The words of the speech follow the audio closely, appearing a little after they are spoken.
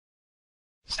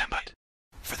STEMbite.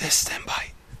 For this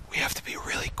STEMbite, we have to be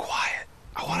really quiet.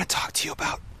 I want to talk to you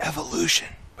about evolution,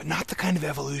 but not the kind of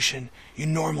evolution you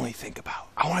normally think about.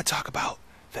 I want to talk about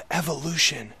the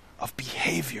evolution of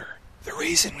behavior. The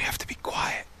reason we have to be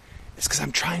quiet is because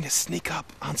I'm trying to sneak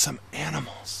up on some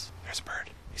animals. There's a bird.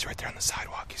 He's right there on the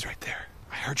sidewalk. He's right there.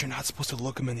 I heard you're not supposed to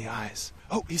look him in the eyes.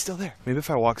 Oh, he's still there. Maybe if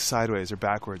I walk sideways or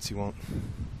backwards, he won't.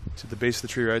 He's at the base of the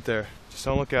tree right there. Just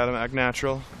don't look at him. Act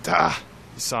natural. Ah!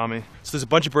 He saw me. So there's a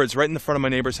bunch of birds right in the front of my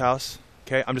neighbor's house.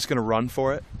 Okay, I'm just gonna run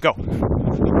for it. Go.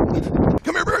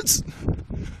 Come here, birds.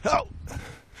 Oh.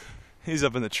 He's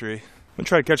up in the tree. I'm gonna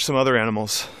try to catch some other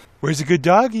animals. Where's a good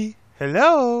doggy?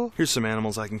 Hello. Here's some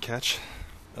animals I can catch.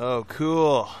 Oh,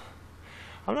 cool.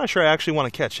 I'm not sure I actually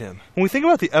want to catch him. When we think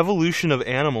about the evolution of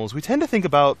animals, we tend to think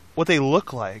about what they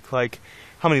look like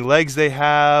how many legs they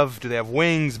have, do they have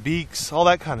wings, beaks, all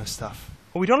that kind of stuff.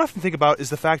 What we don't often think about is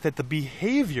the fact that the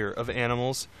behavior of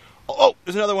animals, oh,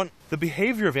 there's another one. The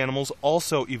behavior of animals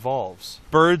also evolves.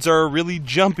 Birds are really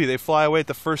jumpy. They fly away at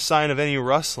the first sign of any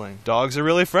rustling. Dogs are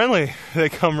really friendly. They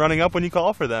come running up when you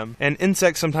call for them. And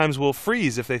insects sometimes will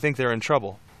freeze if they think they're in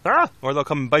trouble. Ah! Or they'll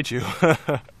come and bite you.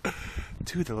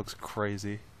 Dude, that looks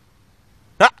crazy.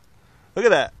 Ah! Look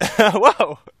at that.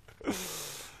 Whoa!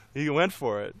 He went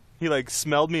for it. He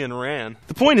smelled me and ran.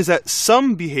 The point is that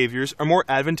some behaviors are more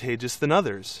advantageous than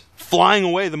others. Flying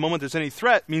away the moment there's any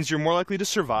threat means you're more likely to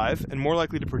survive and more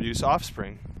likely to produce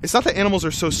offspring. It's not that animals are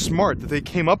so smart that they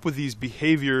came up with these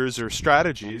behaviors or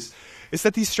strategies. It's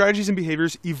that these strategies and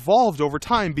behaviors evolved over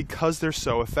time because they're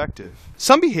so effective.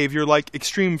 Some behavior, like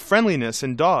extreme friendliness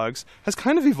in dogs, has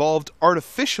kind of evolved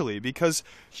artificially because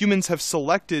humans have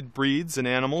selected breeds and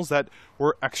animals that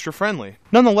were extra friendly.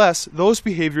 Nonetheless, those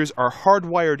behaviors are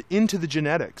hardwired into the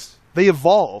genetics. They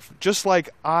evolve, just like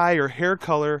eye or hair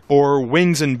color or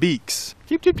wings and beaks.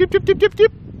 Keep, keep, keep, keep, keep, keep,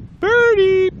 keep.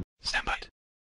 Birdie!